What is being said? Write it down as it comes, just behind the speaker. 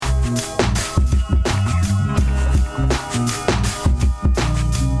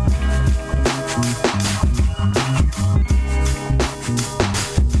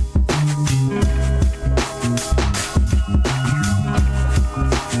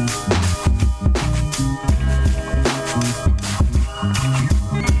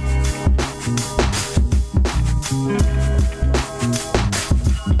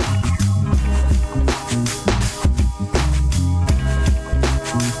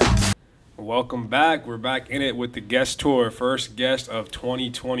welcome back. We're back in it with the guest tour. First guest of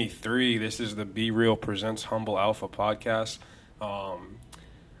 2023. This is the Be Real Presents Humble Alpha podcast.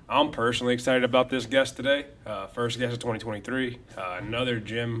 I'm personally excited about this guest today. First guest of 2023. Another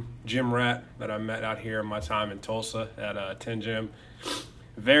gym rat that I met out here in my time in Tulsa at 10 Gym.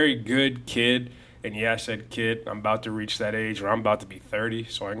 Very good kid. And yeah, I said kid. I'm about to reach that age where I'm about to be 30,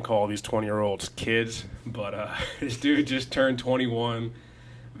 so I can call these 20-year-olds kids. But this dude just turned 21.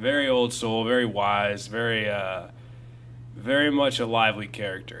 Very old soul, very wise, very much a lively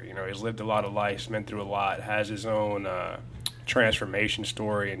character. You know, he's lived a lot of life, been through a lot, has his own transformation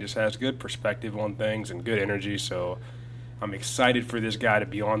story, and just has good perspective on things and good energy. So I'm excited for this guy to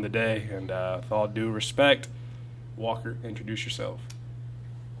be on today. And with all due respect, Walker, introduce yourself.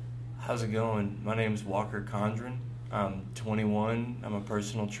 How's it going? My name's Walker Condren. I'm 21. I'm a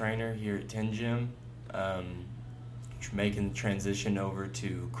personal trainer here at 10 Gym. Making the transition over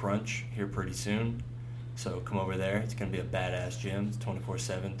to Crunch here pretty soon. So come over there. It's going to be a badass gym. It's 24/7,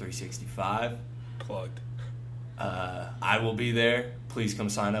 365. Plugged. I will be there. Please come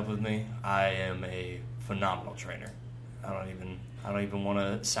sign up with me. I am a phenomenal trainer. I don't even want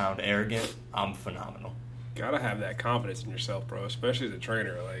to sound arrogant. I'm phenomenal. Gotta have that confidence in yourself, bro, especially as a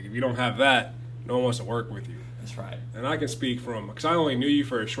trainer. Like, if you don't have that, no one wants to work with you. That's right. And I can speak from, because I only knew you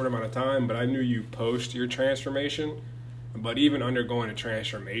for a short amount of time, but I knew you post your transformation. But even undergoing a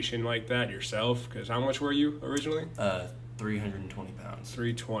transformation like that yourself, because how much were you originally? 320 pounds.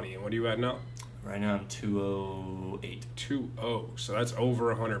 320. And what are you at now? Right now I'm 208. 2-0. So that's over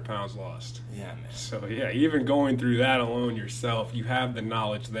 100 pounds lost. Yeah, man. So, yeah, even going through that alone yourself, you have the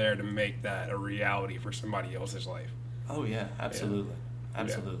knowledge there to make that a reality for somebody else's life. Oh, yeah, absolutely. Yeah.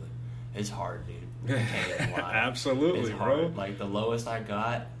 Absolutely. Yeah. It's hard, dude. I can't even lie. Absolutely, it's hard. bro. Like, the lowest I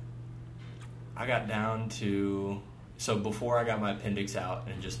got down to... So before I got my appendix out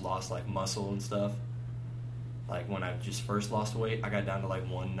and just lost, like, muscle and stuff, like, when I just first lost weight, I got down to, like,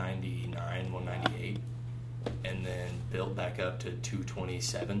 199, 198, and then built back up to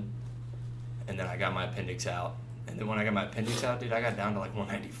 227, and then I got my appendix out. And then when I got my appendix out, dude, I got down to, like,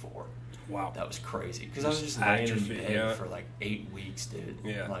 194. Wow. That was crazy. Because I was just laying in bed for, like, 8 weeks, dude.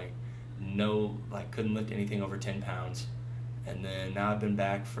 Yeah. Like, couldn't lift anything over 10 pounds. And then now I've been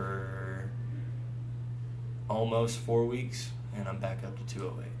back for almost 4 weeks, and I'm back up to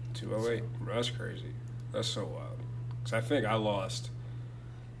 208. 208. Bro, that's crazy. That's so wild. Because I think I lost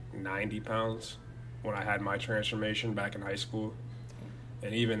 90 pounds when I had my transformation back in high school.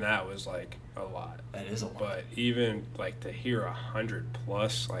 And even that was, like, a lot. That is a lot. But even, like, to hear 100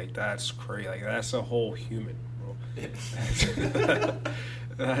 plus, like, that's crazy. Like, that's a whole human, bro.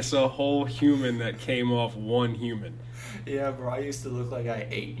 That's a whole human that came off one human. Yeah, bro. I used to look like I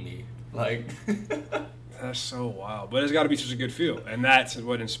ate me. Like... That's so wild. But it's got to be such a good feel. And that's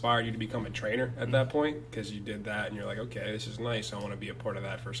what inspired you to become a trainer at that point? Because you did that and you're like, okay, this is nice. I want to be a part of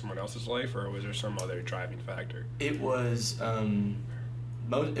that for someone else's life? Or was there some other driving factor? It was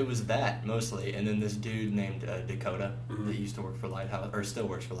it was that mostly. And then this dude named Dakota that used to work for Lighthouse, or still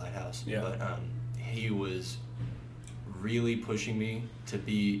works for Lighthouse. Yeah. But he was really pushing me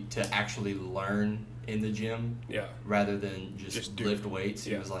to actually learn in the gym, rather than just lift weights.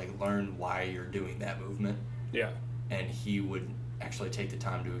 He was like, learn why you're doing that movement. Yeah. And he would actually take the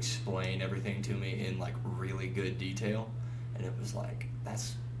time to explain everything to me in, like, really good detail. And it was like,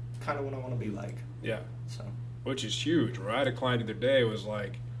 that's kind of what I want to be like. Yeah. So. Which is huge, right? I had a client the other day was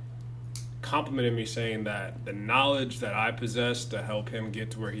like, complimented me saying that the knowledge that I possess to help him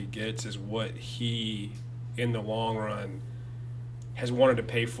get to where he gets is what he, in the long run, has wanted to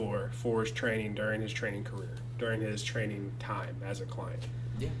pay for his training during his training career, during his training time as a client.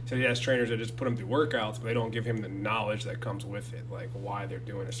 Yeah. So he has trainers that just put him through workouts, but they don't give him the knowledge that comes with it, like why they're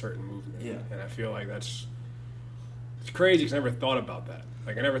doing a certain movement. Yeah. And I feel like it's crazy because I never thought about that.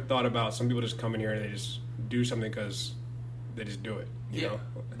 Like, I never thought about some people just come in here and they just do something because they just do it. You know?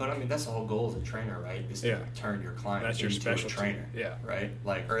 But I mean, that's the whole goal as a trainer, right? Is to turn your client into a trainer. Yeah. Right?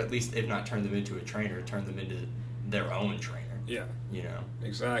 Like, or at least if not turn them into a trainer, turn them into their own trainer. Yeah. You know?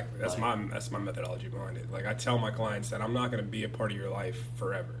 Exactly. That's my methodology behind it. Like, I tell my clients that I'm not going to be a part of your life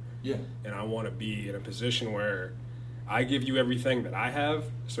forever. Yeah. And I want to be in a position where I give you everything that I have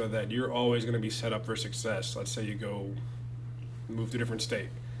so that you're always going to be set up for success. Let's say you go move to a different state.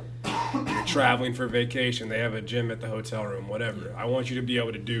 You're traveling for vacation. They have a gym at the hotel room, whatever. I want you to be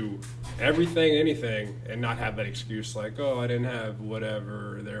able to do everything, anything, and not have that excuse like, oh, I didn't have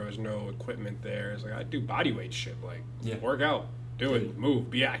whatever. There was no equipment there. It's like, I do body weight shit. Like, work out, do it, move,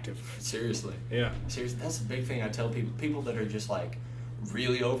 be active. Seriously. Yeah. Seriously, that's a big thing I tell people that are just, like,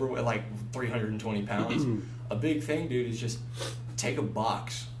 really overweight, like 320 pounds. A big thing, dude, is just take a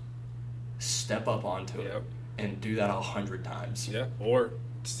box, step up onto it Yep. and do that 100 times. Yeah. Or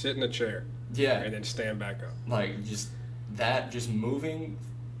sit in a chair. Yeah. And then stand back up. Like, just moving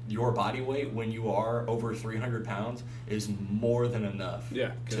your body weight when you are over 300 pounds is more than enough.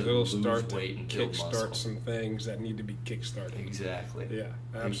 Yeah, because to it'll lose start to weight and build muscle. kickstart some things that need to be kickstarted. Exactly. Yeah,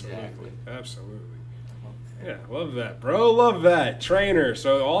 absolutely. Exactly. Absolutely. Yeah, love that, bro. Love that. Trainer.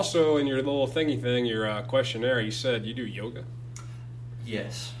 So also in your little thingy thing, your questionnaire, you said you do yoga.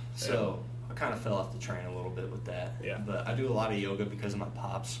 Yes. So I kind of fell off the train a little bit with that. Yeah. But I do a lot of yoga because of my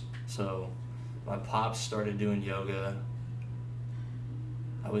pops. So my pops started doing yoga.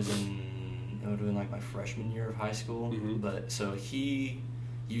 I was doing like my freshman year of high school. Mhm. But so he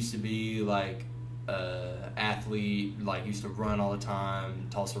used to be like athlete, like used to run all the time,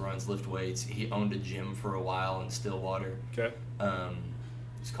 Tulsa runs, lift weights. He owned a gym for a while in Stillwater. Okay.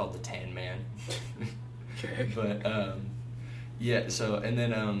 It's called the Tan Man. Okay. But yeah, so and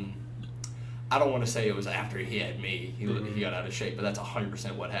then I don't want to say it was after he had me. He got out of shape, but that's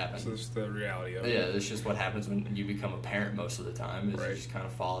 100% what happened. So that's the reality of it. Yeah, that's just what happens when you become a parent most of the time. Is Right. you just kind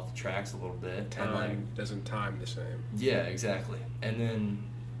of fall off the tracks a little bit. Time And like, doesn't time the same. yeah, exactly. And then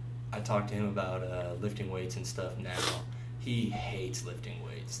I talked to him about lifting weights and stuff now. He hates lifting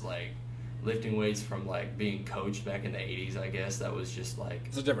weights. Like, lifting weights from, like, being coached back in the 80s, I guess, that was just, like...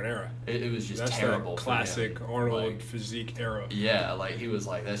 It's a different era. It was just That's terrible the for classic him. Arnold Like, physique era. yeah, like, he was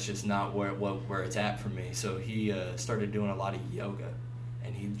like, that's just not where it's at for me. So he started doing a lot of yoga,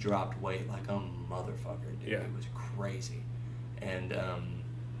 and he dropped weight like a motherfucker, dude. Yeah. It was crazy. And,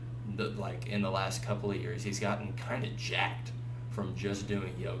 like, in the last couple of years, he's gotten kind of jacked from just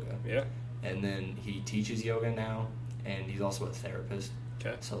doing yoga. Yeah. And then he teaches yoga now, and he's also a therapist.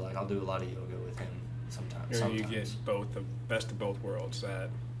 Okay. So, like, I'll do a lot of yoga with him sometimes. You get both the best of both worlds, that,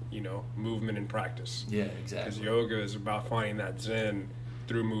 movement and practice. Yeah, Because exactly. yoga is about finding that zen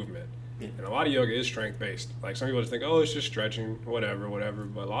through movement. Yeah. And a lot of yoga is strength-based. Like, some people just think, oh, it's just stretching, whatever.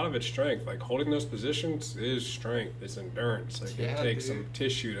 But a lot of it's strength. Like, holding those positions is strength. It's endurance. Like, Yeah, it takes dude. some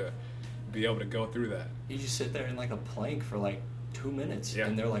tissue to be able to go through that, You just sit there in, like, a plank for, like, 2 minutes. Yeah.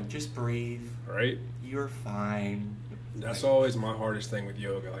 And they're like, just breathe. right? You're fine. That's Like, always my hardest thing with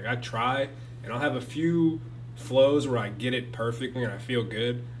yoga. Like, I try, and I'll have a few flows where I get it perfectly and I feel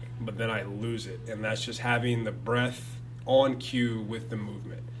good, but then I lose it. And that's just having the breath on cue with the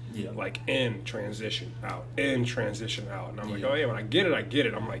movement. Yeah. Like, in, transition, out, in, transition, out. And I'm like, Yeah. oh, yeah, when I get it, I get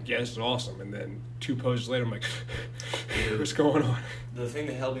it. I'm like, yeah, this is awesome. And then 2 poses later, I'm like, what's going on? The thing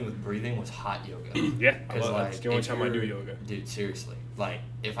that helped me with breathing was hot yoga. Yeah, I 'Cause, love that. It's the only if time I do you're- yoga. Dude, seriously. Like,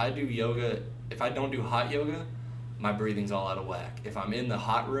 if I do yoga, if I don't do hot yoga, my breathing's all out of whack. If I'm in the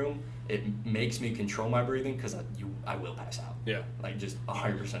hot room, it makes me control my breathing because I will pass out. Yeah. Like, just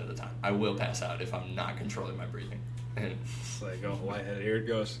 100% of the time. I will pass out if I'm not controlling my breathing. And It's like, oh, lightheaded. Here it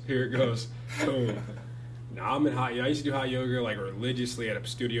goes. Here it goes. Boom. Now, I'm in hot yoga. I used to do hot yoga, like, religiously at a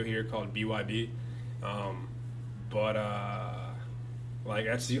studio here called BYB. Like,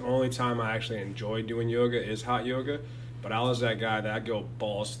 that's the only time I actually enjoy doing yoga is hot yoga. But I was that guy that I'd go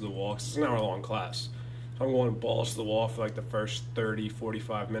balls to the wall, 'cause it's an hour-long class. So I'm going balls to the wall for, like, the first 30,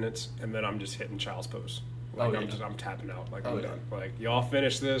 45 minutes, and then I'm just hitting child's pose. Like, Oh, yeah. I'm tapping out. Like, Oh, I'm yeah. done. Like, y'all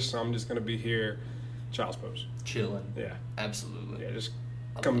finish this, I'm just going to be here, child's pose. chilling. Yeah. Absolutely. Yeah, just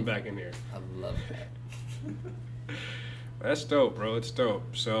I coming love back in here. I love that. That's dope, bro. It's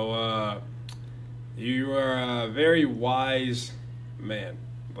dope. So, you are a very wise man.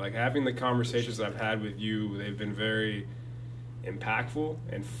 Like, having the conversations I've had with you, they've been very impactful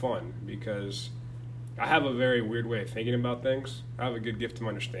and fun, because I have a very weird way of thinking about things. I have a good gift of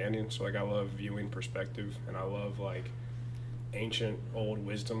understanding, so, like, I love viewing perspective, and I love, like, ancient old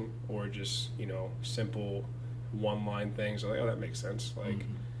wisdom, or just, simple one-line things. Like, oh, that makes sense. Like,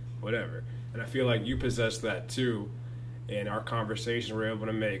 whatever. And I feel like you possess that too. In our conversation, we're able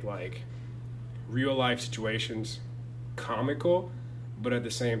to make, like, real life situations comical, but at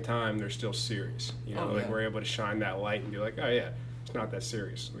the same time, they're still serious. Oh, Like, yeah. we're able to shine that light and be like, oh yeah, it's not that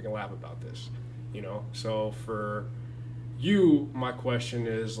serious. We can laugh about this. So for you, my question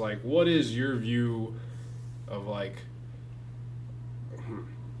is, like, what is your view of, like,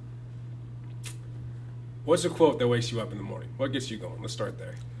 what's a quote that wakes you up in the morning? What gets you going? Let's start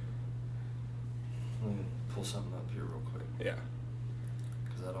there. Let me pull something up here real quick Yeah.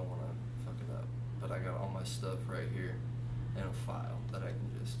 because I don't want to fuck it up. But I got all my stuff right here in a file that I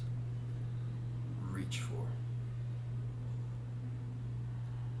can just reach for.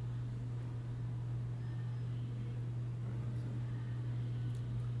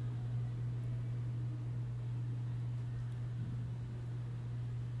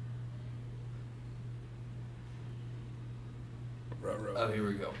 road. Oh, here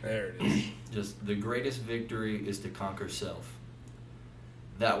we go. There it is. Just the greatest victory is to conquer self.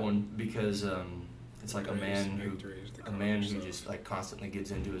 That one, because it's like a man who just like constantly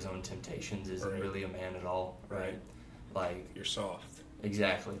gives into his own temptations isn't really a man at all, right? Like, you're soft.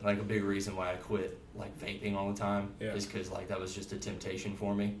 Exactly. Like, a big reason why I quit like vaping all the time is because like that was just a temptation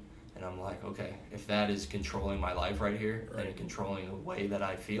for me, and I'm like, okay, if that is controlling my life right here and controlling the way that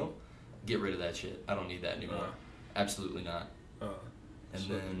I feel, get rid of that shit. I don't need that anymore. Absolutely not. And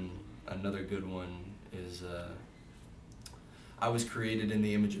then another good one is I was created in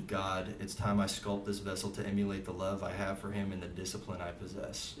the image of God. It's time I sculpt this vessel to emulate the love I have for him and the discipline I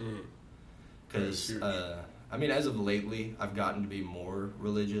possess. Because, I mean, as of lately, I've gotten to be more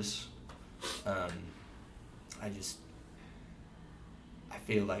religious. I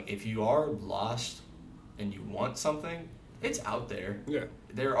feel like if you are lost and you want something, it's out there. Yeah.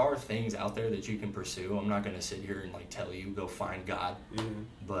 There are things out there that you can pursue. I'm not going to sit here and like tell you go find God,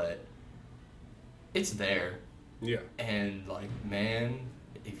 but it's there. Yeah. And like, man,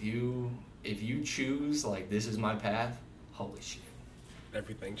 if you choose like this is my path, holy shit,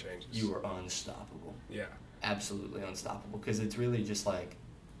 everything changes. You are unstoppable. Yeah. Absolutely unstoppable, because it's really just like,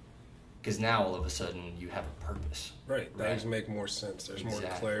 because now all of a sudden you have a purpose. Right. Things make more sense. There's more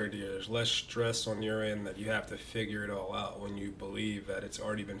clarity. There's less stress on your end that you have to figure it all out when you believe that it's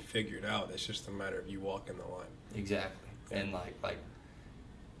already been figured out. It's just a matter of you walking the line. Exactly. And like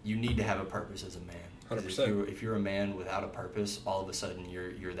you need to have a purpose as a man. 100%. If you're a man without a purpose, all of a sudden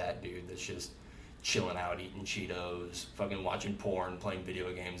you're that dude that's just chilling out, eating Cheetos, fucking watching porn, playing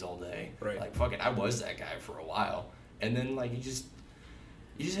video games all day. Right. Like, fucking, I was that guy for a while. And then, like, you just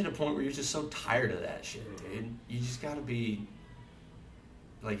hit a point where you're just so tired of that shit, dude. You just gotta be,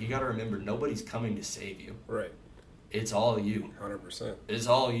 like, you gotta remember, nobody's coming to save you. Right. It's all you. 100%. It's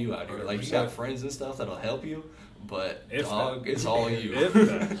all you out here. 100%. Like, you got friends and stuff that'll help you, but, it's all you. If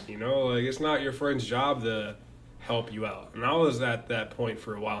that. You know, like, it's not your friend's job to help you out. And I was at that point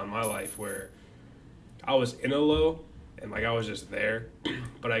for a while in my life where I was in a low, and like I was just there,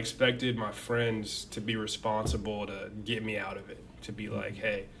 but I expected my friends to be responsible to get me out of it, to be like,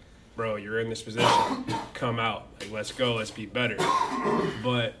 hey, bro, you're in this position, come out, like, let's go, let's be better.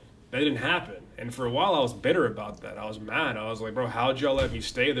 But that didn't happen, and for a while I was bitter about that. I was mad. I was like, bro, how'd y'all let me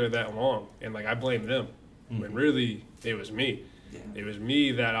stay there that long? And like, I blamed them, when really it was me. It was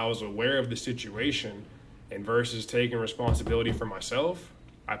me that I was aware of the situation, and versus taking responsibility for myself,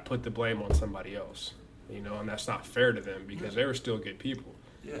 I put the blame on somebody else. You know, and that's not fair to them, because they were still good people.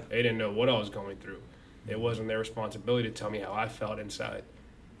 Yeah. They didn't know what I was going through. It wasn't their responsibility to tell me how I felt inside,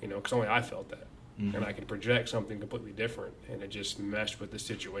 you know, because only I felt that. And I could project something completely different, and it just meshed with the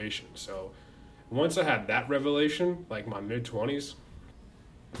situation. So once I had that revelation, like my mid-20s,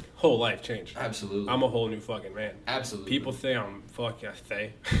 whole life changed. Absolutely. I'm a whole new fucking man. Absolutely. People think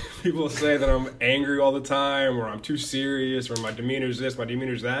People say that I'm angry all the time, or I'm too serious, or my demeanor's this, my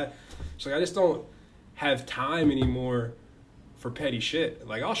demeanor's that. It's like I just don't have time anymore for petty shit.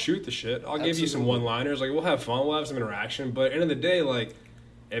 Like, I'll shoot the shit. I'll give you some one-liners. Like, we'll have fun. We'll have some interaction. But at the end of the day, like,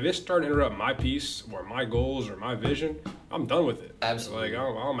 if it's starting to interrupt my peace or my goals or my vision, I'm done with it. Absolutely. Like,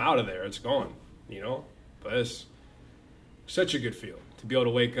 I'm out of there. It's gone, you know? But it's such a good feel to be able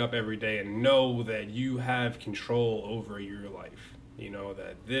to wake up every day and know that you have control over your life. You know,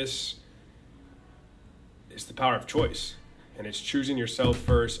 that this is the power of choice. And it's choosing yourself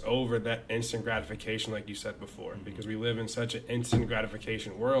first over that instant gratification, like you said before, because we live in such an instant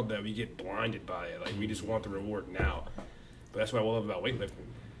gratification world that we get blinded by it. Like, we just want the reward now. But that's what I love about weightlifting.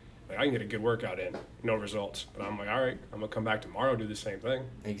 Like, I can get a good workout in, no results, but I'm like, all right, I'm gonna come back tomorrow, do the same thing.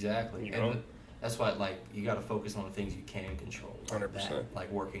 Exactly. You know? And that's why, like, you got to focus on the things you can control. Like 100%. that,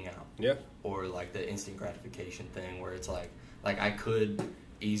 like working out. Yeah. Or like the instant gratification thing, where it's like I could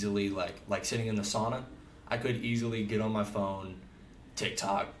easily like sitting in the sauna. I could easily get on my phone,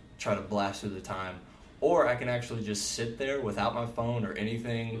 TikTok, try to blast through the time. Or I can actually just sit there without my phone or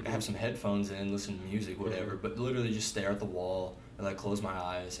anything, have some headphones in, listen to music, whatever, but literally just stare at the wall and like close my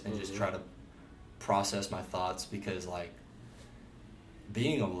eyes and just try to process my thoughts, because like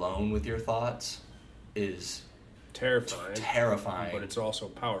being alone with your thoughts is terrifying. But it's also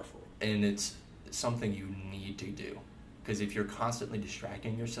powerful. And it's something you need to do, because if you're constantly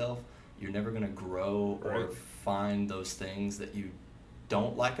distracting yourself, you're never going to grow or find those things that you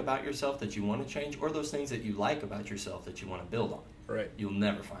don't like about yourself that you want to change, or those things that you like about yourself that you want to build on. Right. You'll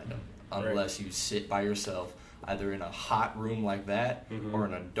never find them unless you sit by yourself, either in a hot room like that or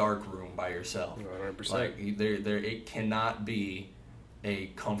in a dark room by yourself. 100%. Like, it cannot be a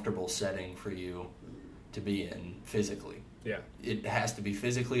comfortable setting for you to be in physically. Yeah. It has to be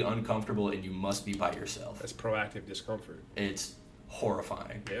physically uncomfortable, and you must be by yourself. That's proactive discomfort. It's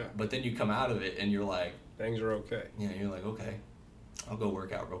horrifying. Yeah. But then you come out of it and you're like, Things are okay. you're like, okay, I'll go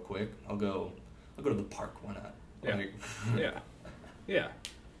work out real quick. I'll go to the park. Why not? Yeah. Like, Yeah.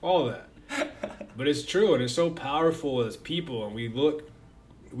 All that. But it's true, and it's so powerful as people, and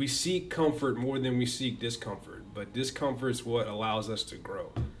we seek comfort more than we seek discomfort. But discomfort's what allows us to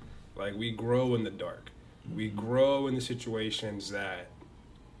grow. Like, we grow in the dark. We grow in the situations that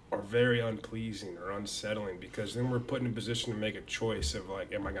are very unpleasing or unsettling, because then we're put in a position to make a choice of,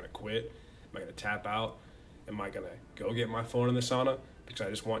 like, am I going to quit? Am I going to tap out? Am I going to go get my phone in the sauna because I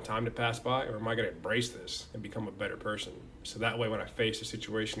just want time to pass by? Or am I going to embrace this and become a better person? So that way, when I face a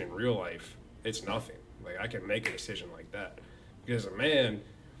situation in real life, it's nothing. Like, I can make a decision like that. Because as a man,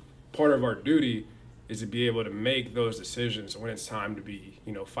 part of our duty is to be able to make those decisions when it's time to be,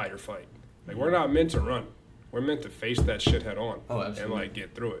 fight or flight. Like, we're not meant to run. We're meant to face that shit head on. Oh, absolutely. And,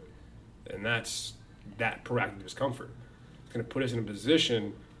 get through it. And that's that proactive discomfort. It's going to put us in a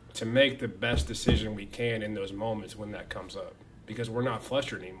position to make the best decision we can in those moments when that comes up. Because we're not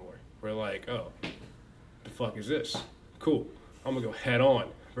flustered anymore. We're like, oh, the fuck is this? Cool. I'm going to go head on.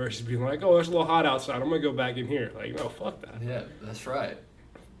 Versus being like, oh, it's a little hot outside. I'm going to go back in here. Like, no, fuck that. Yeah, that's right.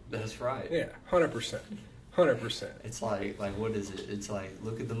 That's right. Yeah, 100%. 100%. It's like what is it? It's like,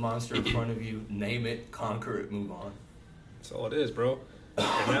 look at the monster in front of you, name it, conquer it, move on. That's all it is, bro.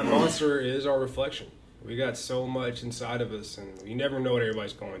 And that monster is our reflection. We got so much inside of us, and you never know what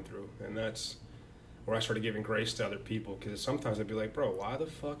everybody's going through. And that's where I started giving grace to other people, because sometimes I'd be like, bro, why the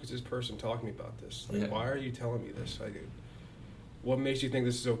fuck is this person talking to me about this? Like, why are you telling me this? What makes you think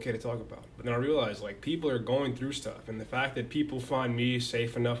this is okay to talk about? But then I realized, people are going through stuff, and the fact that people find me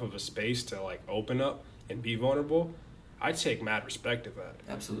safe enough of a space to, open up and be vulnerable, I take mad respect of that.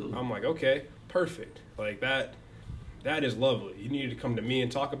 Absolutely. I'm like, okay, perfect. That is lovely. You need to come to me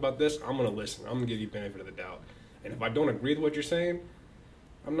and talk about this. I'm going to listen. I'm going to give you benefit of the doubt. And if I don't agree with what you're saying,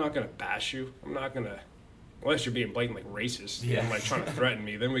 I'm not going to bash you. I'm not going to, unless you're being blatant, racist and, trying to threaten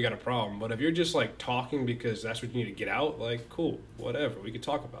me, then we got a problem. But if you're just, talking because that's what you need to get out, cool, whatever. We could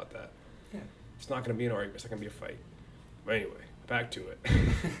talk about that. Yeah. It's not going to be an argument. It's not going to be a fight. But anyway, back to it.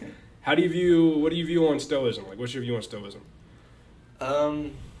 What do you view on Stoicism? What's your view on Stoicism?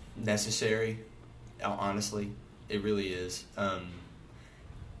 Necessary. Honestly, it really is.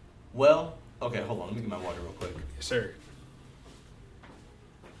 Well, okay, hold on. Let me get my water real quick. Yes, sir.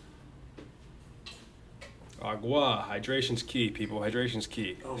 Agua. Hydration's key, people. Hydration's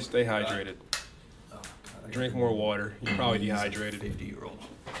key. Oh, Stay hydrated. Oh, God, Drink more water. You're probably dehydrated. 50-year-old.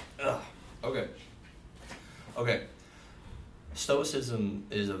 Okay. Okay. Stoicism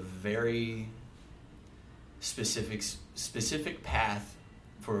is a very specific path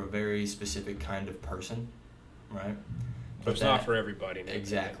for a very specific kind of person, right? But it's not for everybody.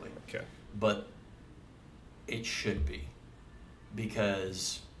 Exactly. Okay. But it should be,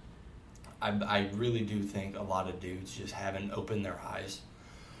 because I really do think a lot of dudes just haven't opened their eyes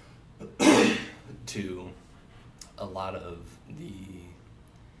to a lot of the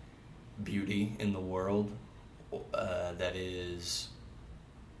beauty in the world that is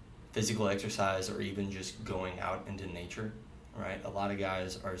physical exercise, or even just going out into nature, right? A lot of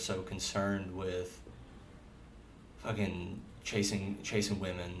guys are so concerned with fucking chasing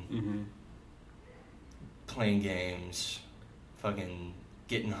women, playing games, fucking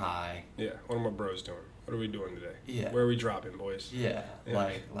getting high. Yeah, what are my bros doing? What are we doing today? Yeah. Where are we dropping, boys? Yeah.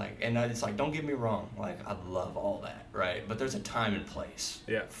 And it's don't get me wrong, I love all that, right? But there's a time and place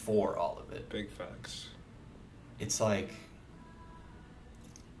for all of it. Big facts. It's there's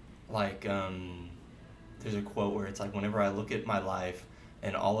a quote where it's whenever I look at my life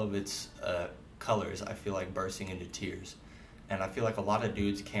and all of its colors, I feel like bursting into tears. And I feel like a lot of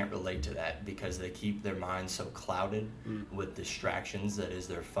dudes can't relate to that, because they keep their minds so clouded with distractions. That is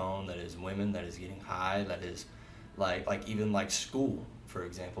their phone, that is women, that is getting high, that is even school, for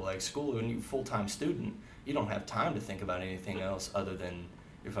example. School, when you're a full-time student, you don't have time to think about anything else other than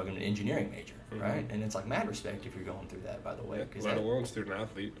your fucking engineering major, right? And it's mad respect if you're going through that, by the way. Yeah, let alone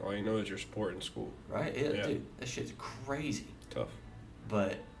student-athlete. All you know is your sport in school. Right? Yeah. Dude, that shit's crazy. Tough.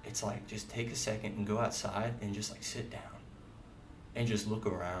 But it's just take a second and go outside and just sit down and just look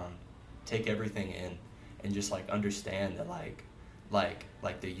around, take everything in, and just understand that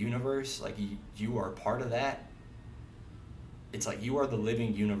the universe, you are part of that. It's you are the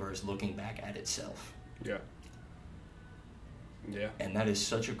living universe looking back at itself. Yeah. Yeah. And that is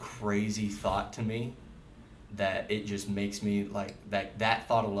such a crazy thought to me, that it just makes me that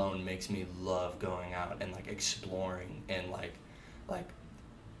thought alone makes me love going out and exploring and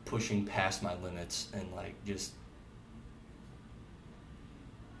pushing past my limits and just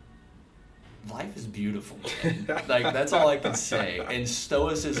life is beautiful, man. Like, that's all I can say. And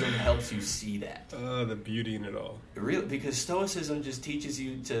Stoicism helps you see that. The beauty in it all. Really, because Stoicism just teaches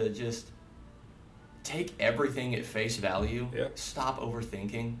you to just take everything at face value. Yeah. Stop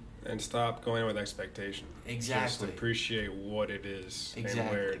overthinking. And stop going with expectation. Exactly. Just appreciate what it is and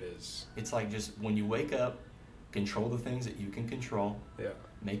where it is. It's like, just when you wake up, control the things that you can control. Yeah.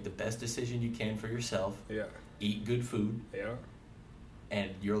 Make the best decision you can for yourself. Yeah. Eat good food. Yeah. And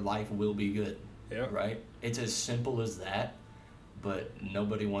your life will be good. Yeah. Right? It's as simple as that, but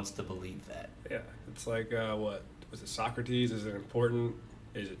nobody wants to believe that. Yeah. It's like, what? Was it Socrates? Is it important?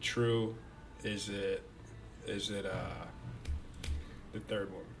 Is it true? Is it the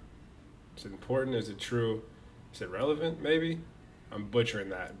third one? Is it important? Is it true? Is it relevant? Maybe. I'm butchering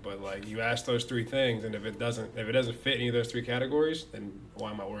that, but like, you ask those three things, and if it doesn't fit any of those three categories, then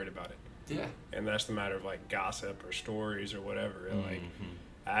why am I worried about it? Yeah. And that's the matter of like gossip or stories or whatever. Like,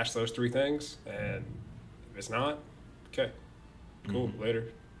 ask those three things, and if it's not, okay, cool,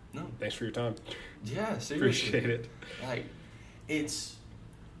 later. No. Thanks for your time. Yeah, seriously. Appreciate it. Like, it's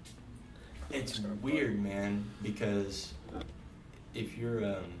weird, man, because if you're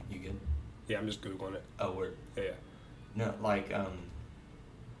you good? Yeah, I'm just Googling it. Oh, word. Yeah. No, like,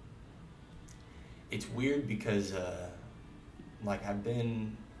 it's weird because like, I've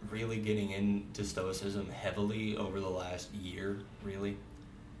been really getting into Stoicism heavily over the last year, really.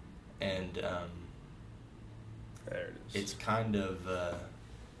 And there it is.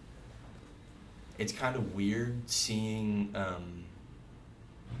 it's kind of weird seeing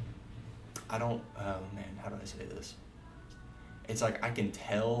I don't man, how do I say this? It's like, I can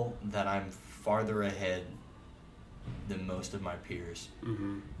tell that I'm farther ahead than most of my peers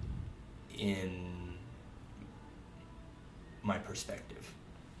in my perspective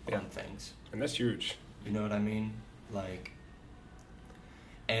on things. And that's huge. You know what I mean? Like,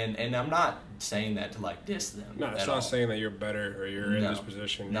 and I'm not saying that to like diss them. No, it's not saying that you're better or you're in this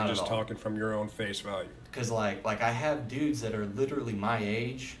position. You're just talking from your own face value. Because like I have dudes that are literally my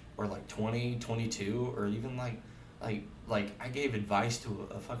age, or like 20, 22, or even like I gave advice to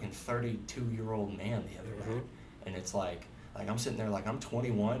a fucking 32-year-old man the other day. And it's like I'm sitting there like, I'm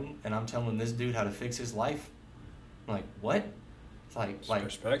 21 and I'm telling this dude how to fix his life. I'm like, what? It's like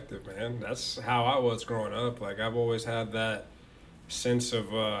perspective, man. That's how I was growing up. Like, I've always had that sense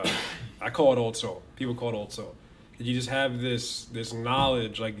of I call it old soul. People call it old soul. You just have this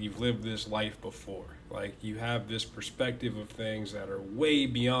knowledge, like you've lived this life before. Like, you have this perspective of things that are way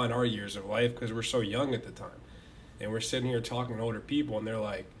beyond our years of life because we're so young at the time. And we're sitting here talking to older people, and they're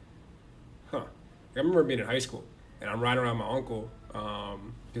like, huh. I remember being in high school, and I'm riding around my uncle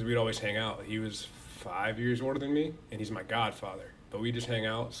because we'd always hang out. He was 5 years older than me, and he's my godfather. But we just hang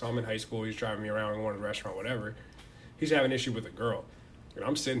out. So I'm in high school. He's driving me around, going to the restaurant, whatever. He's having an issue with a girl. And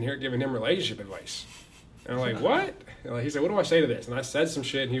I'm sitting here giving him relationship advice. And I'm like, what? And like, he said, what do I say to this? And I said some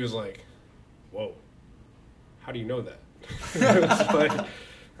shit, and he was like, whoa, how do you know that? It's like,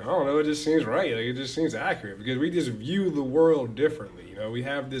 I don't know, it just seems right. Like, it just seems accurate because we just view the world differently. You know, we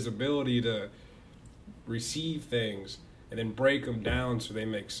have this ability to receive things and then break them down so they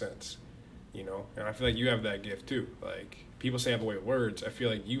make sense. You know, and I feel like you have that gift too. Like, people say I have a way with words. I feel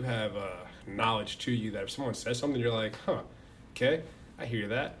like you have knowledge to you that if someone says something, you're like, huh, okay, I hear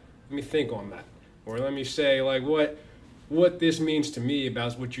that. Let me think on that. Or let me say, like, what this means to me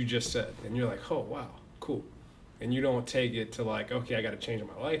about what you just said. And you're like, oh, wow, cool. And you don't take it to like, okay, I got to change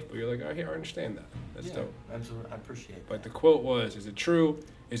my life. But you're like, oh, here, I understand that. That's dope. Absolutely. I appreciate that. But the quote was, is it true?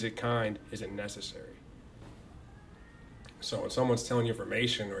 Is it kind? Is it necessary? So when someone's telling you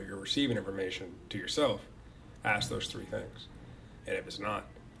information or you're receiving information to yourself, ask those three things. And if it's not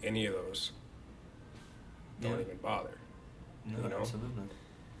any of those, don't even bother. No, you know? Absolutely.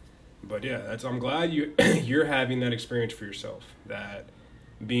 But yeah, I'm glad you're having that experience for yourself. That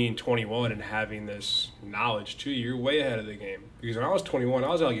being 21 and having this knowledge too, you're way ahead of the game. Because when I was 21, I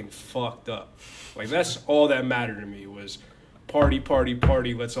was out getting fucked up. Like, that's all that mattered to me was party,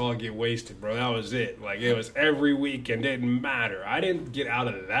 let's all get wasted, bro. That was it. Like, it was every weekend. It didn't matter. I didn't get out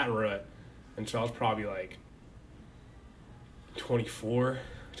of that rut until I was probably like 24,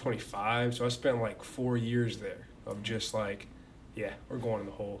 25. So I spent like 4 years there of just like, yeah, we're going in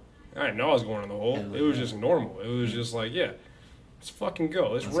the hole. I didn't know I was going in the hole. It was just normal. It was just like, yeah, let's fucking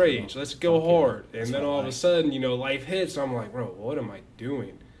go. Let's rage. Let's go hard. And then all of a sudden, you know, life hits. I'm like, bro, what am I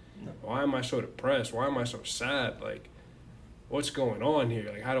doing? Why am I so depressed? Why am I so sad? Like, what's going on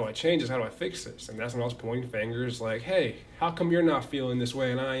here? Like, how do I change this? How do I fix this? And that's when I was pointing fingers like, hey, how come you're not feeling this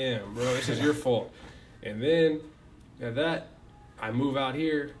way and I am, bro? This is your fault. And then at that, I move out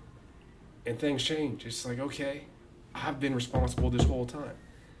here and things change. It's like, okay, I've been responsible this whole time.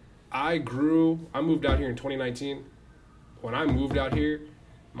 I moved out here in 2019. When I moved out here,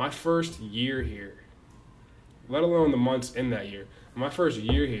 my first year here, let alone the months in that year, my first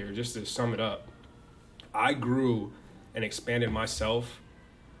year here, just to sum it up, I grew and expanded myself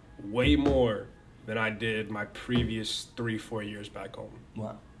way more than I did my previous 3-4 years back home.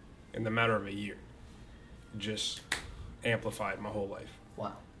 Wow. In the matter of a year. Just amplified my whole life.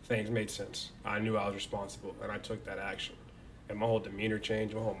 Wow. Things made sense. I knew I was responsible, and I took that action. And my whole demeanor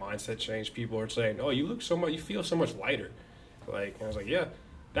changed, my whole mindset changed. People are saying, "Oh, you feel so much lighter." Like, and I was like, "Yeah,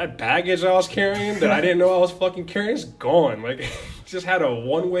 that baggage I was carrying that I didn't know I was fucking carrying is gone." Like, just had a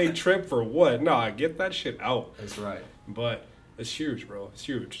one-way trip for what? Nah, get that shit out. That's right. But it's huge, bro. It's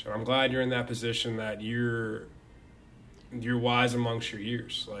huge, and I'm glad you're in that position that you're wise amongst your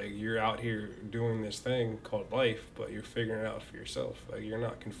years. Like, you're out here doing this thing called life, but you're figuring it out for yourself. Like, you're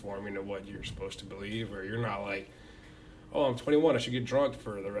not conforming to what you're supposed to believe, or you're not like, oh, I'm 21, I should get drunk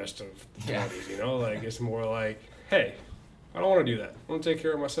for the rest of the 20s, you know? Like, it's more like, hey, I don't want to do that. I want to take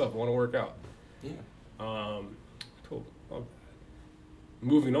care of myself. I want to work out. Yeah. Cool. Love that.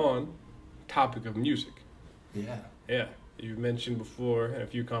 Moving on, topic of music. Yeah. Yeah. You mentioned before in a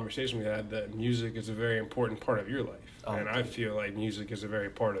few conversations we had that music is a very important part of your life. Oh, and I feel like music is a very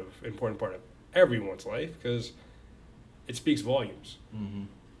important part of everyone's life because it speaks volumes. Mm-hmm.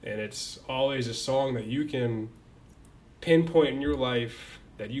 And it's always a song that you can pinpoint in your life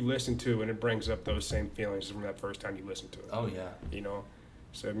that you listen to and it brings up those same feelings from that first time you listened to it. Oh, yeah. You know?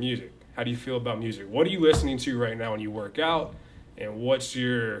 So music. How do you feel about music? What are you listening to right now when you work out? And what's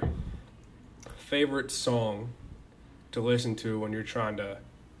your favorite song to listen to when you're trying to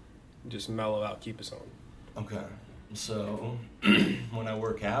just mellow out, keep us on? Okay. So, when I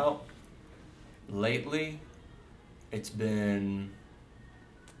work out, lately, it's been...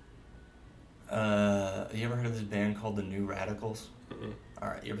 you ever heard of this band called the New Radicals? Mm-mm. All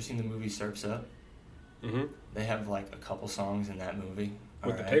right, you ever seen the movie Surf's Up? Mm-hmm. They have like a couple songs in that movie.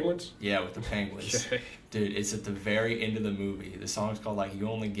 With the Penguins? Yeah, with the Penguins. Okay. Dude, it's at the very end of the movie. The song's called like You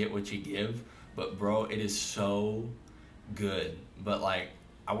Only Get What You Give. But bro, it is so good. But like,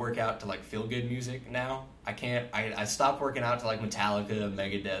 I work out to like feel good music now. I stopped working out to like Metallica,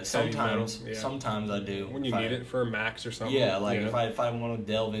 Megadeth. Sometimes I do. When you need it for a max or something. Yeah, like if I want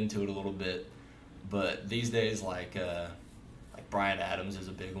to delve into it a little bit. But these days, like Bryan Adams is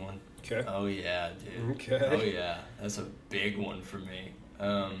a big one. Okay. Oh yeah, dude. Okay. Oh yeah, that's a big one for me.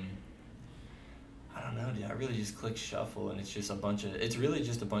 I don't know, dude. I really just click shuffle, and it's really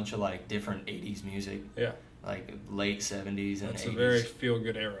just a bunch of like different '80s music. Yeah. Like late '70s and It's 80s. a very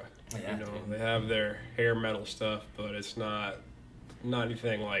feel-good era. Yeah, you know, dude. they have their hair metal stuff, but it's not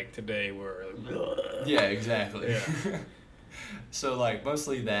anything like today where. Yeah, exactly. Yeah. So like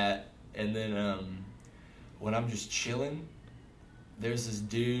mostly that, and then when I'm just chilling, there's this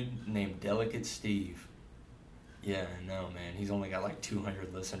dude named Delicate Steve. Yeah, no, man. He's only got like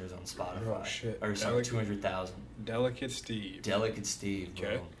 200 listeners on Spotify. Oh, shit. Or sorry, 200,000. Delicate Steve. Delicate Steve, bro.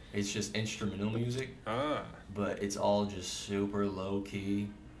 Okay. It's just instrumental music, Ah. but it's all just super low-key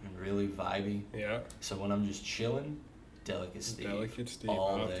and really vibey. Yeah. So when I'm just chilling, Delicate Steve. Delicate Steve. All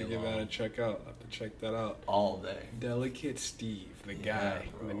I'll have day to give long. that a check out. I'll have to check that out. All day. Delicate Steve, the Yeah, guy,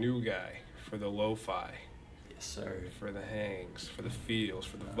 bro. the new guy for the lo-fi, Yes, sir. for the hangs, for the feels,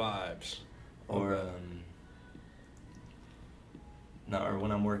 for the vibes. Or or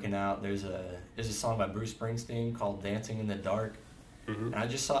when I'm working out, there's a song by Bruce Springsteen called "Dancing in the Dark," Mm-hmm. and I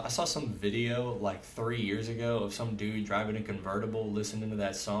saw some video like 3 years ago of some dude driving a convertible listening to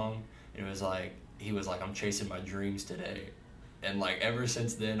that song, and he was like, "I'm chasing my dreams today," and like ever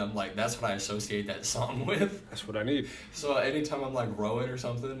since then, I'm like, that's what I associate that song with. That's what I need. So anytime I'm like rowing or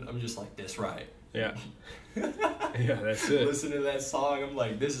something, I'm just like, "This right." Yeah. Yeah, that's it. Listen to that song, I'm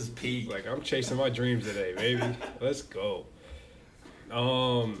like, this is peak. Like, I'm chasing my dreams today, baby. Let's go.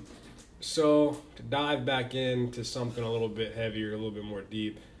 So to dive back into something a little bit heavier, a little bit more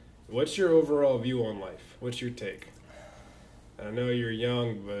deep, what's your overall view on life? What's your take? I know you're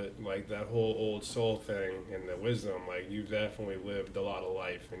young, but like that whole old soul thing and the wisdom, like you've definitely lived a lot of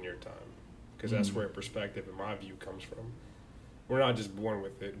life in your time, because that's where perspective, in my view, comes from. We're not just born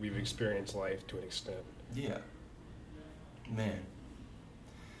with it; we've experienced life to an extent. Yeah. Man.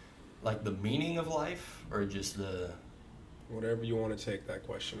 Like the meaning of life, or just the... Whatever you want to take that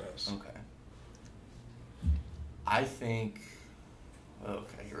question as. Okay. I think...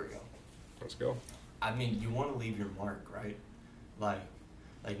 Okay, here we go. Let's go. I mean, you want to leave your mark, right? Like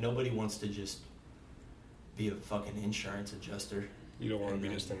nobody wants to just be a fucking insurance adjuster. You don't want to And be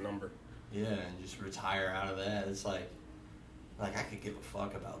then- just a number. Yeah, and just retire out of that. It's like I could give a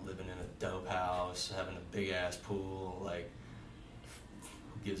fuck about living in a dope house, having a big ass pool, like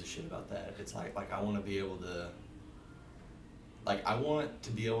gives a shit about that. It's like I want to be able to, like, I want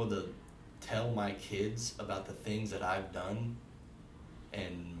to be able to tell my kids about the things that I've done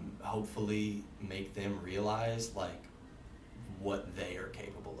and hopefully make them realize, like, what they are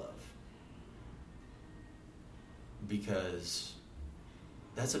capable of. Because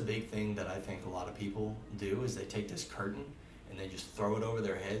that's a big thing that I think a lot of people do, is they take this curtain and they just throw it over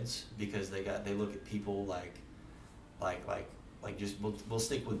their heads because they look at people like just we'll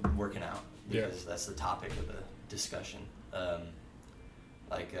stick with working out because that's the topic of the discussion.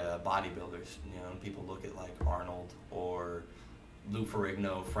 Bodybuilders, people look at like Arnold or Lou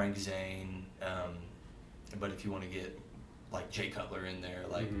Ferrigno, Frank Zane, but if you want to get like Jay Cutler in there,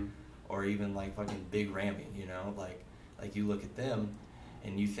 like, or even like fucking Big Ramy, like you look at them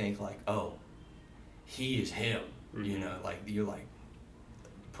and you think like, oh, he is him, like you're like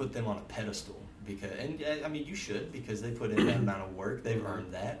put them on a pedestal because, and I mean you should, because they put in that amount of work, they've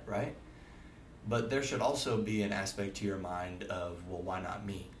earned that, right? But there should also be an aspect to your mind of, well, why not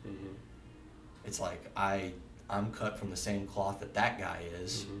me? It's like I'm cut from the same cloth that guy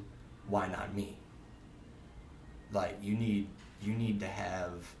is. Why not me? Like you need to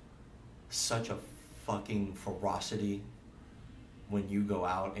have such a fucking ferocity when you go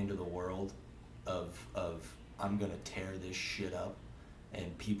out into the world of I'm gonna tear this shit up,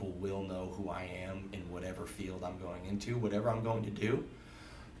 and people will know who I am in whatever field I'm going into, whatever I'm going to do.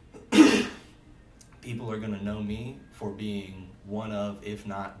 People are gonna know me for being one of, if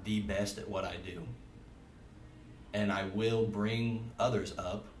not the best at what I do. And I will bring others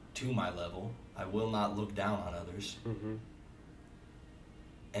up to my level. I will not look down on others.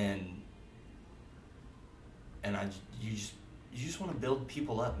 And you just want to build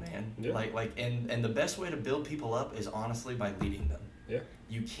people up, man. Yeah. And the best way to build people up is honestly by leading them. Yeah.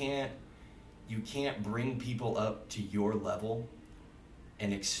 You can't bring people up to your level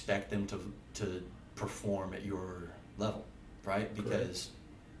and expect them to perform at your level, right? Because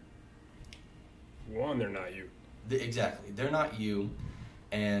one, they're not you. Exactly, they're not you,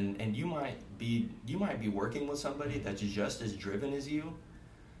 and you might be working with somebody that's just as driven as you,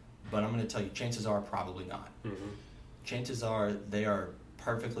 but I'm going to tell you, chances are probably not. Chances are they are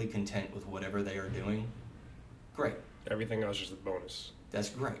perfectly content with whatever they are doing. Great. Everything else is a bonus. That's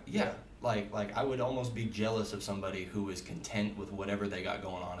great. Yeah. Like I would almost be jealous of somebody who is content with whatever they got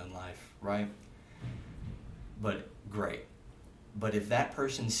going on in life, right? But great. But if that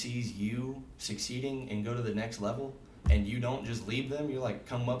person sees you succeeding and go to the next level, and you don't just leave them, you're like,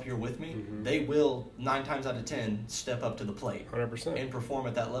 come up here with me, they will 9 times out of 10 step up to the plate 100%. And perform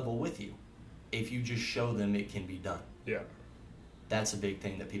at that level with you. If you just show them it can be done. Yeah. That's a big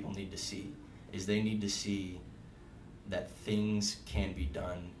thing that people need to see, is they need to see that things can be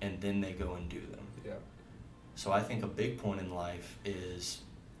done, and then they go and do them. Yeah. So I think a big point in life is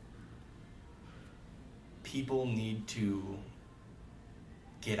people need to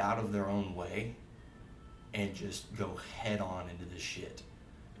get out of their own way and just go head on into this shit.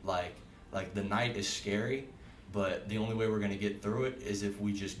 Like the night is scary, but the only way we're going to get through it is if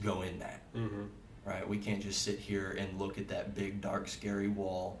we just go in that. Right? We can't just sit here and look at that big, dark, scary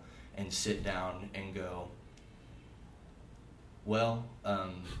wall and sit down and go, well,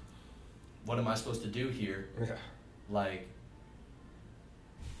 what am I supposed to do here? Yeah. Like,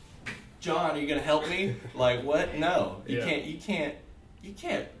 John, are you going to help me? Like, what? No. You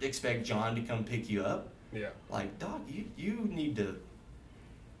can't expect John to come pick you up. Yeah. Like, dog, you need to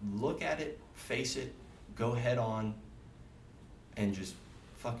look at it, face it, go head on, and just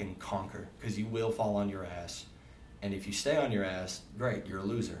fucking conquer, because you will fall on your ass. And if you stay on your ass, great, you're a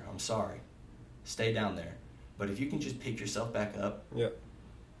loser. I'm sorry. Stay down there. But if you can just pick yourself back up, yeah,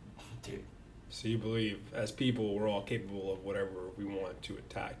 dude. So you believe, as people, we're all capable of whatever we want to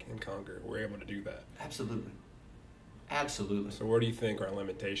attack and conquer. We're able to do that. Absolutely. Absolutely. So where do you think our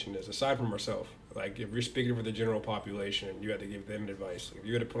limitation is, aside from ourselves? Like, if you're speaking for the general population, you had to give them advice. If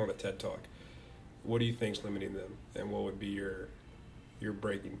you had to put on a TED Talk, what do you think's limiting them? And what would be your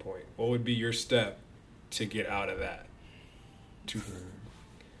breaking point? What would be your step to get out of that? To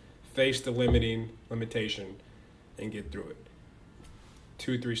face the limitation and get through it.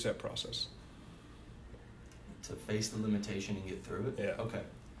 2-3 step process. To face the limitation and get through it? Yeah. Okay.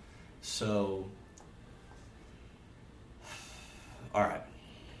 So, all right.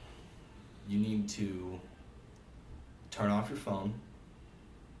 You need to turn off your phone.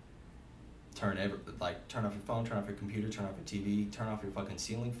 Turn off your phone, turn off your computer, turn off your TV, turn off your fucking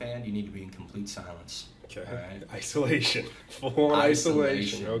ceiling fan. You need to be in complete silence. Okay. All right? Isolation. Full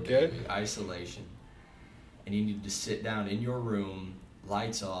isolation. Okay. Baby. Isolation. And you need to sit down in your room,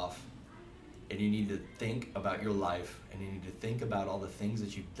 lights off, and you need to think about your life, and you need to think about all the things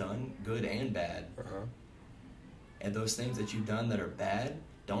that you've done, good and bad. And those things that you've done that are bad,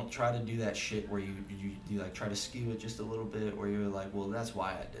 don't try to do that shit where you like try to skew it just a little bit, where you're like, well, that's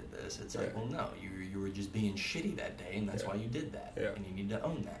why I did this. It's like, well, no, you were just being shitty that day, and that's why you did that. And you need to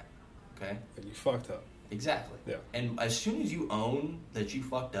own that. Okay? And you fucked up. Exactly. Yeah. And as soon as you own that you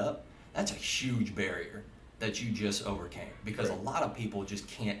fucked up, that's a huge barrier that you just overcame, because a lot of people just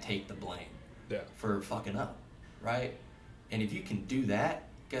can't take the blame for fucking up, right? And if you can do that,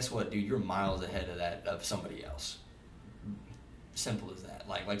 guess what, dude? You're miles ahead of somebody else. Simple as that.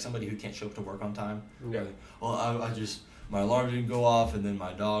 Like somebody who can't show up to work on time. Yeah. Like, well, I just, my alarm didn't go off, and then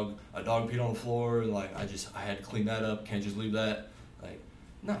a dog peed on the floor, and like I had to clean that up. Can't just leave that. Like,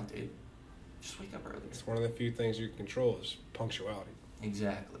 no, dude. Just wake up early. It's one of the few things you can control is punctuality.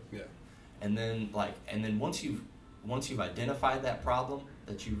 Exactly. Yeah. And then once you've identified that problem,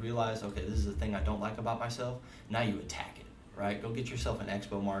 that you realize, okay, this is the thing I don't like about myself, now you attack it, right? Go get yourself an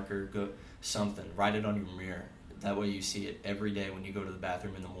expo marker, go something, write it on your mirror. That way you see it every day when you go to the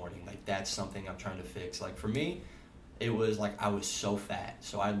bathroom in the morning. Like, that's something I'm trying to fix. Like, for me, it was like I was so fat.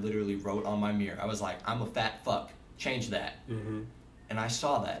 So I literally wrote on my mirror. I was like, I'm a fat fuck. Change that. Mm-hmm. And I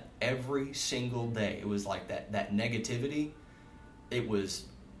saw that every single day. It was like that negativity, it was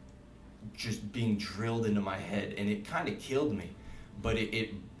just being drilled into my head, and it kind of killed me. But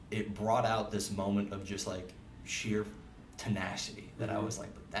it brought out this moment of just like sheer tenacity that I was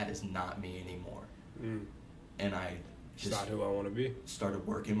like, but that is not me anymore. And I just, it's not who I want to be. Started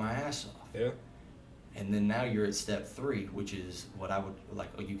working my ass off. Yeah. And then now you're at step 3, which is what I would like.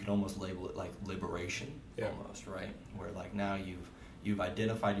 You could almost label it like liberation, almost, right? Where like now you've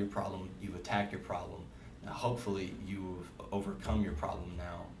identified your problem, you've attacked your problem. Now hopefully you've overcome your problem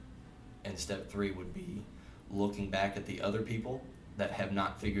now. And step 3 would be looking back at the other people that have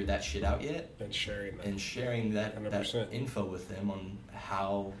not figured that shit out yet, and sharing that info with them on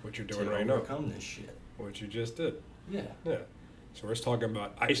how what you're doing to right overcome this shit. What you just did. Yeah. So we're just talking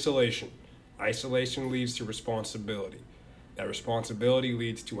about isolation. Isolation leads to responsibility. That responsibility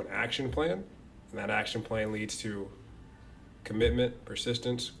leads to an action plan, and that action plan leads to commitment,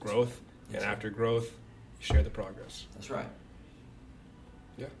 persistence, growth, and after growth, you share the progress. That's right.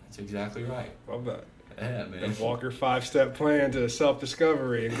 Yeah. That's exactly right. Love that. Yeah, man. The Walker 5-step plan to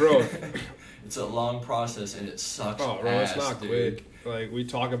self-discovery and growth. It's a long process, and it sucks. Oh, bro, ass, it's not dude. quick. Like, we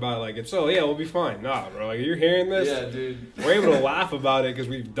talk about it like it's, oh, yeah, we'll be fine. Nah, bro. Like, you're hearing this? Yeah, dude. We're able to laugh about it because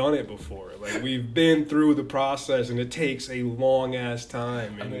we've done it before. Like, we've been through the process, and it takes a long-ass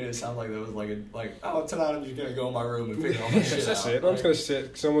time. I mean, it sounds like that was like, oh, tonight I'm just going to go in my room and figure all my shit out. That's it. I'm just going to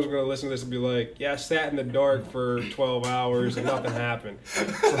sit. Someone's going to listen to this and be like, yeah, I sat in the dark for 12 hours and nothing happened.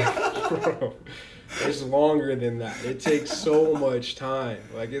 It's like, bro, it's longer than that. It takes so much time.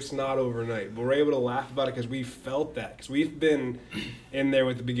 Like, it's not overnight. But we're able to laugh about it because we felt that. Because we've been in there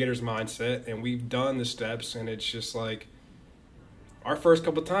with the beginner's mindset, and we've done the steps, and it's just like, our first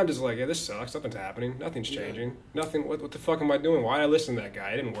couple of times is like, yeah, this sucks. Nothing's happening. Nothing's changing. Nothing. What the fuck am I doing? Why did I listen to that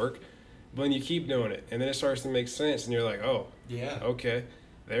guy? It didn't work. But then you keep doing it, and then it starts to make sense, and you're like, oh, yeah, okay,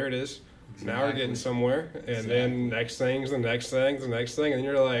 there it is. Exactly. Now we're getting somewhere, and then next thing's the next thing, and then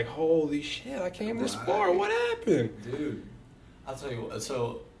you're like, holy shit, I came this far. What happened? Dude, I'll tell you what.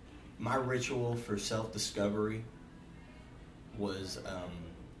 So my ritual for self-discovery was,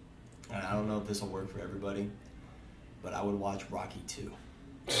 and I don't know if this will work for everybody, but I would watch Rocky 2.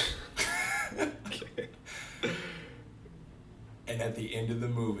 Okay. And at the end of the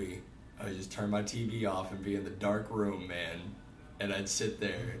movie, I would just turn my TV off and be in the dark room, man. And I'd sit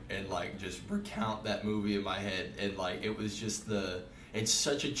there and, like, just recount that movie in my head. And, like, it was just it's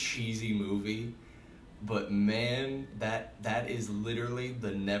such a cheesy movie. But, man, that is literally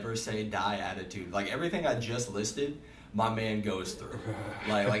the never say die attitude. Like, everything I just listed, my man goes through.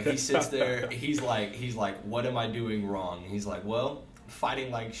 Like he sits there, he's like, what am I doing wrong? He's like, well,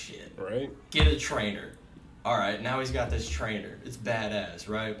 fighting like shit. Right. Get a trainer. All right, now he's got this trainer. It's badass,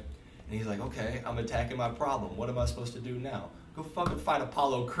 right? And he's like, okay, I'm attacking my problem. What am I supposed to do now? Go fucking fight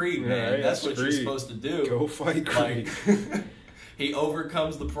Apollo Creed, man. Right, that's what Creed. you're supposed to do. Go fight Creed. Like, he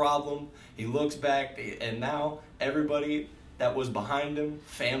overcomes the problem. He looks back, and now everybody that was behind him,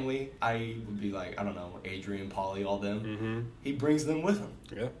 family, I would be like, I don't know, Adrian, Paulie, all them. Mm-hmm. He brings them with him.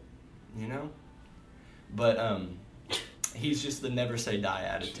 Yeah. You know? But he's just the never say die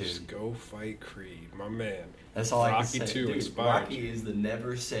attitude. Just go fight Creed, my man. That's all I can say. Rocky 2 Dude, inspired. Rocky is the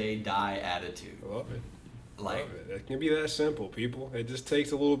never say die attitude. I love it. Like, love it. It can be that simple, people. It just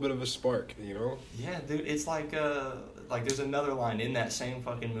takes a little bit of a spark, you know? Yeah, dude. It's like there's another line in that same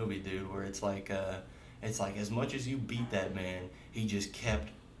fucking movie, dude, where it's like as much as you beat that man, he just kept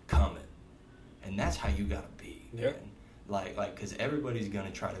coming. And that's how you gotta be. Yeah. Man. Like, because everybody's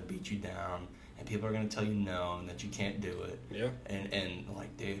gonna try to beat you down, and people are gonna tell you no, and that you can't do it. Yeah. And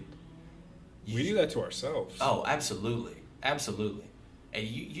like, dude, We do that to ourselves. Oh, absolutely, absolutely. And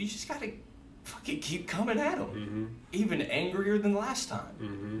you just gotta fucking keep coming at them, Mm-hmm. even angrier than last time.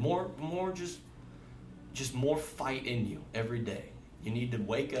 Mm-hmm. More just more fight in you every day. You need to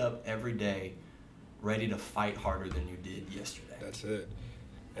wake up every day ready to fight harder than you did yesterday. That's it.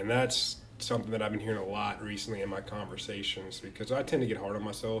 And that's something that I've been hearing a lot recently in my conversations, because I tend to get hard on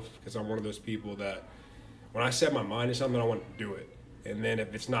myself because I'm one of those people that when I set my mind to something, I want to do it. And then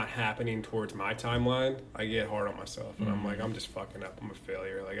if it's not happening towards my timeline, I get hard on myself. And I'm like, I'm just fucking up. I'm a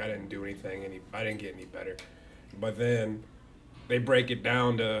failure. Like, I didn't do anything. I didn't get any better. But then they break it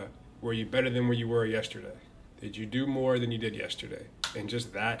down to, were you better than where you were yesterday? Did you do more than you did yesterday? And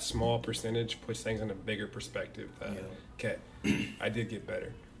just that small percentage puts things in a bigger perspective that, okay, I did get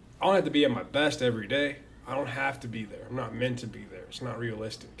better. I don't have to be at my best every day. I don't have to be there. I'm not meant to be there. It's not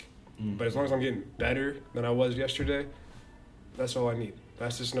realistic. But as long as I'm getting better than I was yesterday, that's all I need.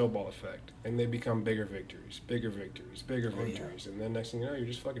 That's the snowball effect. And they become bigger victories, bigger victories, bigger victories. And then next thing you know, you're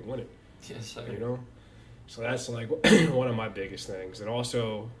just fucking winning. Yes, sir. You know? So that's like one of my biggest things. And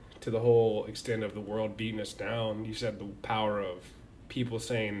also, to the whole extent of the world beating us down, you said the power of people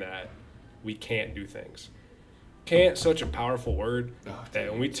saying that we can't do things. Can't, such a powerful word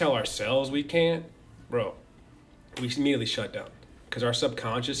that when we tell ourselves we can't, bro, we immediately shut down. Because our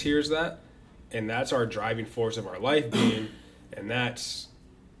subconscious hears that, and that's our driving force of our life being, and that's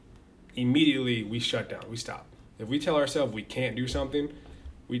immediately we shut down, we stop. If we tell ourselves we can't do something,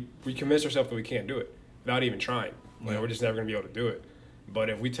 we convince ourselves that we can't do it without even trying. Like, we're just never going to be able to do it. But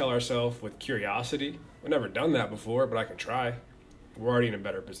if we tell ourselves with curiosity, I've never done that before, but I can try, we're already in a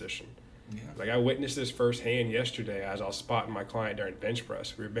better position. Yeah. Like, I witnessed this firsthand yesterday as I was spotting my client during bench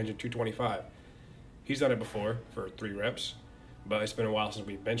press. We were benching 225. He's done it before for 3 reps, but it's been a while since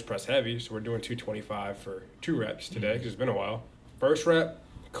we bench press heavy, so we're doing 225 for 2 reps today because it's been a while. First rep,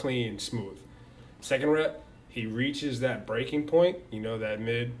 clean, smooth. Second rep, he reaches that breaking point, you know, that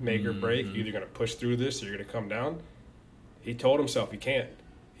mid-make or break. You're either going to push through this or you're going to come down. He told himself he can't.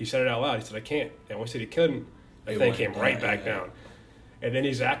 He said it out loud. He said, I can't. And when he said he couldn't, the thing came right back down. And then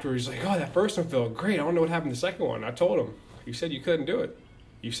he's like, oh, that first one felt great. I don't know what happened to the second one. I told him, you said you couldn't do it.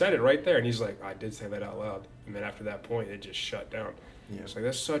 You said it right there. And he's like, I did say that out loud. And then after that point, it just shut down. Yeah. It's like,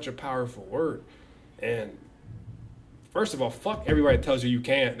 that's such a powerful word. And first of all, fuck everybody that tells you you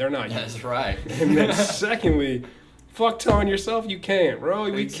can't. They're not you. That's right. And then secondly, fuck telling yourself you can't,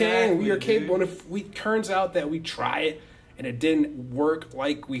 bro. We can. We are capable. And if we turns out that we try it and it didn't work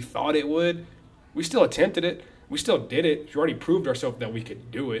like we thought it would, we still attempted it. We still did it. We already proved ourselves that we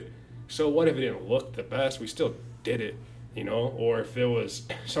could do it. So what if it didn't look the best? We still did it, you know? Or if it was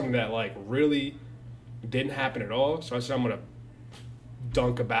something that, like, really didn't happen at all. So I said, I'm going to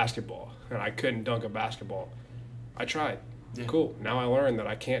dunk a basketball. And I couldn't dunk a basketball. I tried. Yeah. Cool. Now I learned that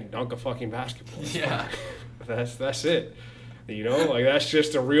I can't dunk a fucking basketball. Yeah. That's it. You know, like, that's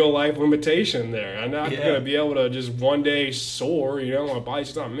just a real life limitation there. I'm not going to be able to just one day soar, you know, my body's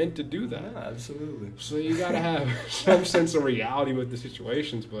just not meant to do that. Yeah, absolutely. So you got to have some sense of reality with the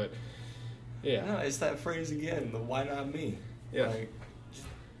situations, but yeah. No, it's that phrase again, the why not me? Yeah. Like,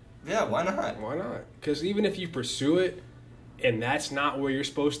 yeah, why not? Why not? Because even if you pursue it and that's not where you're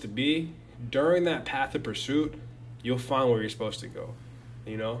supposed to be, during that path of pursuit, you'll find where you're supposed to go,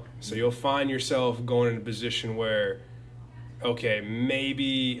 you know? So you'll find yourself going in a position where, okay,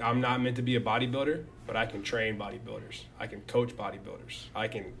 maybe I'm not meant to be a bodybuilder, but I can train bodybuilders. I can coach bodybuilders. I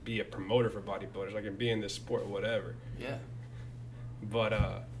can be a promoter for bodybuilders. I can be in this sport, whatever. Yeah.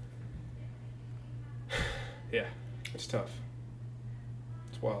 But, yeah, it's tough.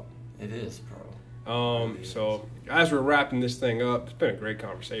 It's wild. It is, bro. So as we're wrapping this thing up, it's been a great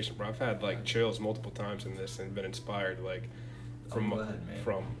conversation, bro. I've had, like, chills multiple times in this and been inspired, like, from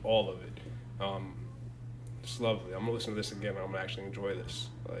all of it. It's lovely. I'm gonna listen to this again. I'm gonna actually enjoy this.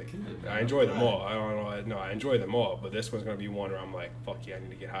 Like, I enjoy them all. I don't know. No, I enjoy them all. But this one's gonna be one where I'm like, fuck yeah, I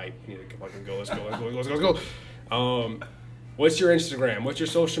need to get hype. I need to fucking go. Let's go. What's your Instagram? What's your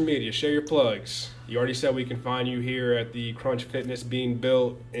social media? Share your plugs. You already said we can find you here at the Crunch Fitness being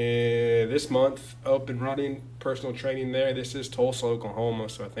built this month, up and running, personal training there. This is Tulsa, Oklahoma,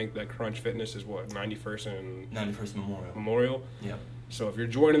 so I think that Crunch Fitness is what, 91st and 91st Memorial. Yep. So if you're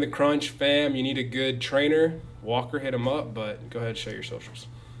joining the Crunch fam, you need a good trainer, Walker, hit him up, but go ahead and share your socials.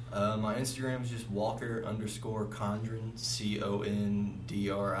 My Instagram is just Walker_Condren, CONDRIN.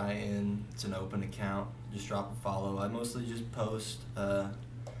 It's an open account. Just drop a follow. I mostly just post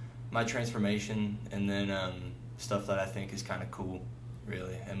my transformation and then stuff that I think is kind of cool.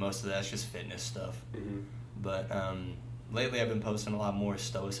 really, and most of that's just fitness stuff. Mm-hmm. But lately I've been posting a lot more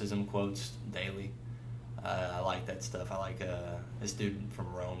Stoicism quotes daily. I like that stuff. I like this dude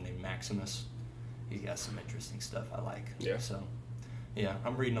from Rome named Maximus. He's got some interesting stuff I like. Yeah. So, yeah,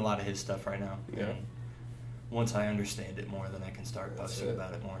 I'm reading a lot of his stuff right now. Yeah. And once I understand it more, then I can start That's posting it.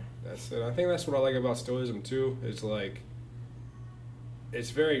 about it more. That's it. I think that's what I like about Stoicism too. It's like it's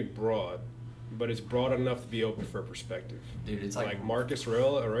very broad, but it's broad enough to be open for perspective. Dude, it's Like Marcus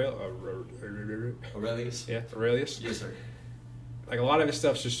Aurelius. Aurelius? Yeah, Aurelius. Yes, sir. Like a lot of his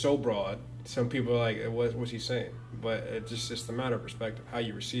stuff's just so broad. Some people are like, what's he saying? But it's a matter of perspective. How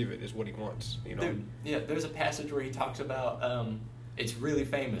you receive it is what he wants. You know. Dude, yeah, there's a passage where he talks about, it's really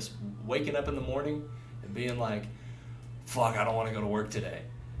famous, waking up in the morning and being like, fuck, I don't want to go to work today.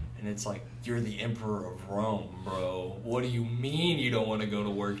 And it's like, you're the emperor of Rome, bro. What do you mean you don't want to go to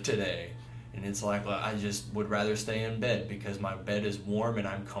work today? And it's like, well, I just would rather stay in bed because my bed is warm and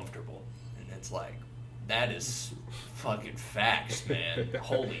I'm comfortable. And it's like, that is fucking facts, man.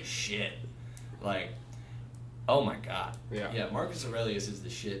 Holy shit. Like, oh my God. Yeah. Marcus Aurelius is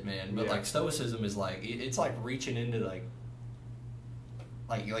the shit, man. But Yeah. like Stoicism is like, it's like reaching into like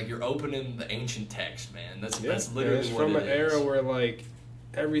you're opening the ancient text, man. That's literally it's what from it an is. era where like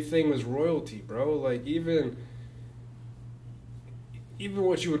everything was royalty, bro. Like even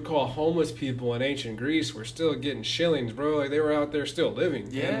what you would call homeless people in ancient Greece were still getting shillings, bro. Like they were out there still living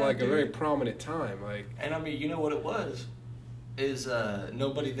in Yeah, like dude. a very prominent time. Like And I mean, you know what it was? Is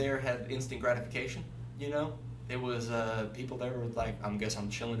nobody there had instant gratification, you know? It was people there were like, I'm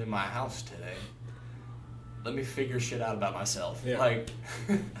chilling in my house today. Let me figure shit out about myself. Yeah. Like,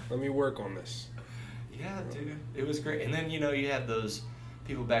 let me work on this. yeah, dude. It was great. And then, you know, you had those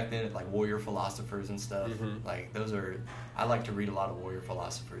people back then, like warrior philosophers and stuff. Mhm. Like, I like to read a lot of warrior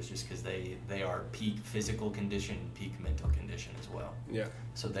philosophers just because they are peak physical condition, peak mental condition as well. Yeah.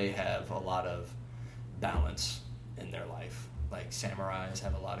 So they have a lot of balance in their life. Like samurais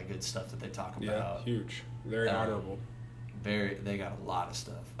have a lot of good stuff that they talk Yeah. about. Huge. Very honorable. They got a lot of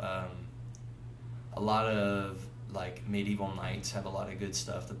stuff. A lot of like medieval knights have a lot of good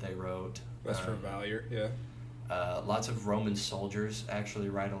stuff that they wrote. That's for Valier. Yeah. Lots of Roman soldiers actually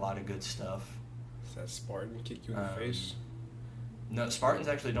write a lot of good stuff. Is that Spartan kick you in the face? No, Spartans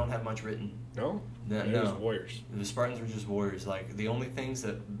actually don't have much written. No. No, They're just warriors. The Spartans were just warriors. Like the only things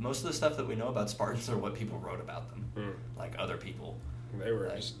most of the stuff that we know about Spartans are what people wrote about them, like other people. They were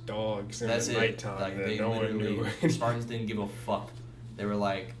Like, just dogs in That's the it. nighttime Like that they no one knew. Spartans didn't give a fuck. They were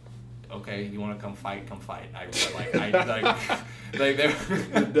like, okay, you want to come fight? Come fight. They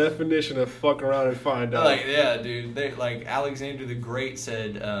The definition of fuck around and find out. like, yeah, dude. They like Alexander the Great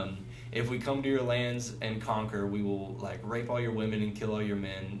said, if we come to your lands and conquer, we will like rape all your women and kill all your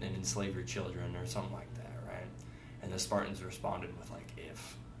men and enslave your children or something like that, right? And the Spartans responded with like,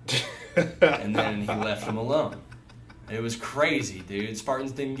 if. And then he left them alone. It was crazy, dude.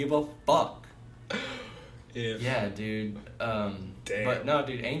 Spartans didn't give a fuck. If. Yeah, dude. Damn. But no,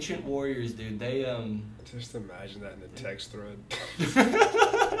 dude. Ancient warriors, dude. They Just imagine that in the text thread.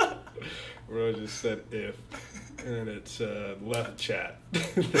 Where I just said if, and it's left chat.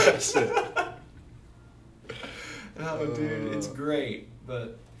 That's it. Oh, dude, it's great.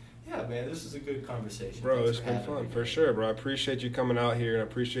 But yeah, man, this is a good conversation. Bro, Thanks it's for been having fun, me. for sure, bro. I appreciate you coming out here, and I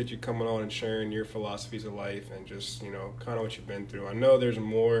appreciate you coming on and sharing your philosophies of life and just, you know, kind of what you've been through. I know there's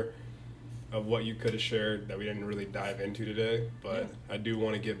more of what you could have shared that we didn't really dive into today, but I do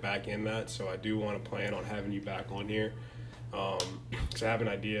want to get back in that, so I do want to plan on having you back on here. Because I have an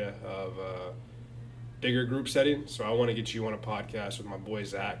idea of a bigger group setting, so I want to get you on a podcast with my boy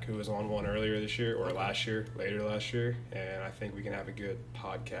Zach, who was on one earlier this year, or later last year, and I think we can have a good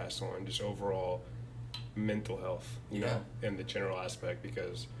podcast on just overall mental health, you know, in the general aspect,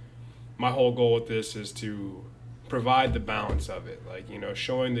 because my whole goal with this is to provide the balance of it, like, you know,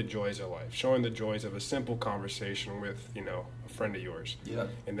 showing the joys of life, showing the joys of a simple conversation with, you know, a friend of yours,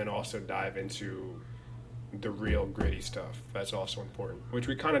 and then also dive into the real gritty stuff. That's also important, which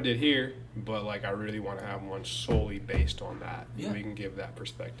we kind of did here, but like I really want to have one solely based on that. We can give that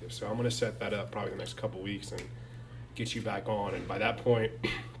perspective, so I'm going to set that up probably the next couple weeks and get you back on, and by that point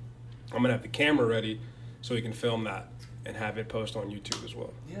I'm going to have the camera ready so we can film that and have it post on YouTube as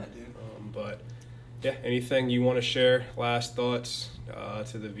well. Yeah, dude. But yeah, anything you want to share, last thoughts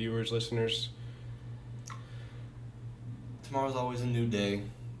to the viewers, listeners? Tomorrow's always a new day.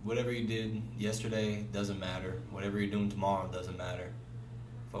 Whatever you did yesterday doesn't matter. Whatever you're doing tomorrow doesn't matter.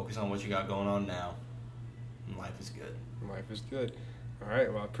 Focus on what you got going on now. And life is good. Life is good. All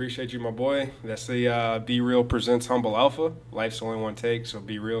right, well, I appreciate you, my boy. That's the Be Real presents Humble Alpha. Life's only one take, so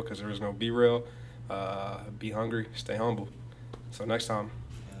be real because there is no be real. Be hungry, stay humble. So next time,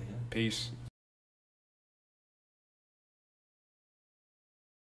 Hell yeah. peace.